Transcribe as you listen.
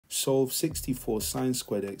solve 64 sine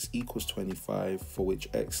squared x equals 25 for which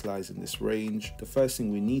x lies in this range. The first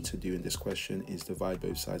thing we need to do in this question is divide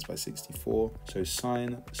both sides by 64. So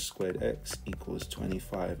sine squared x equals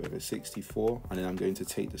 25 over 64, and then I'm going to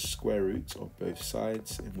take the square root of both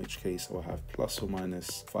sides, in which case I'll have plus or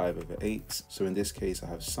minus 5 over 8. So in this case I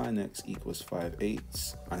have sine x equals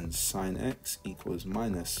 5/8 and sine x equals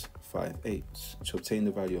minus 5/8. To obtain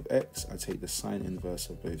the value of x, I take the sine inverse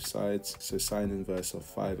of both sides. So sine inverse of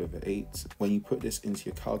 5 over 8. When you put this into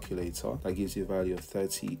your calculator, that gives you a value of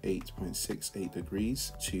 38.68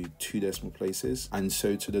 degrees to 2 decimal places. And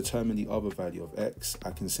so to determine the other value of x,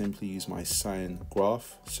 I can simply use my sine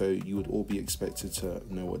graph. So you would all be expected to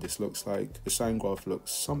know what this looks like. The sine graph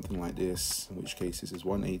looks something like this, in which case this is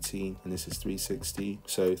 180 and this is 360.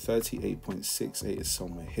 So 38.68 is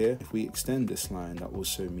somewhere here. If we extend this line, that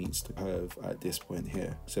also meets the curve at this point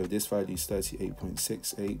here. So this value is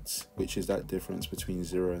 38.68, which is that difference between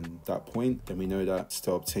 0 and that point. Then we know that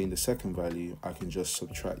to obtain the second value, I can just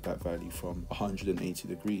subtract that value from 180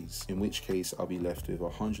 degrees, in which case I'll be left with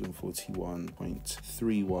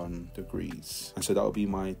 141.31 degrees. And so that will be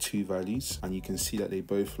my two values, and you can see that they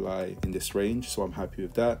both lie in this range, so I'm happy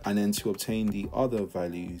with that. And then to obtain the other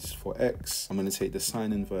values for x, I'm going to take the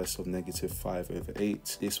sine inverse of negative 5 over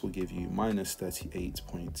 8. This will give you minus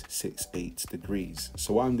 38.68 degrees.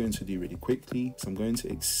 So what I'm going to do really quickly is I'm going to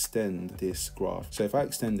extend this graph. So if I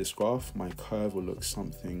extend this graph, my curve will look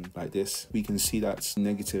something like this. We can see that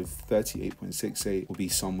negative 38.68 will be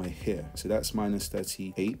somewhere here. So that's minus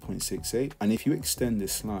 38.68. And if you extend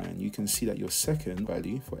this line, you can see that your second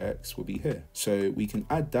value for x will be here. So we can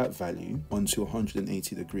add that value onto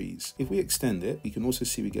 180 degrees. If we extend it, we can also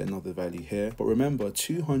see we get another value here. But remember,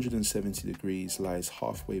 270 degrees lies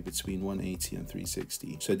halfway between 180 and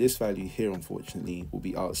 360. So this value here, unfortunately, will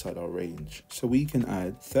be outside our range. So we can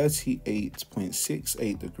add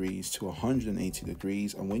 38.68 degrees to 180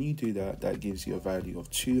 degrees. And when you do that, that gives you a value of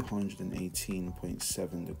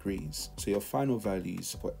 218.7 degrees. So your final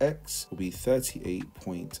values for x will be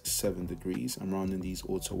 38.7 degrees. I'm rounding these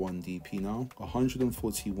all to 1 dp now.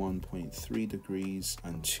 141.3 degrees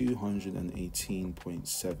and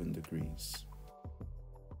 218.7 degrees.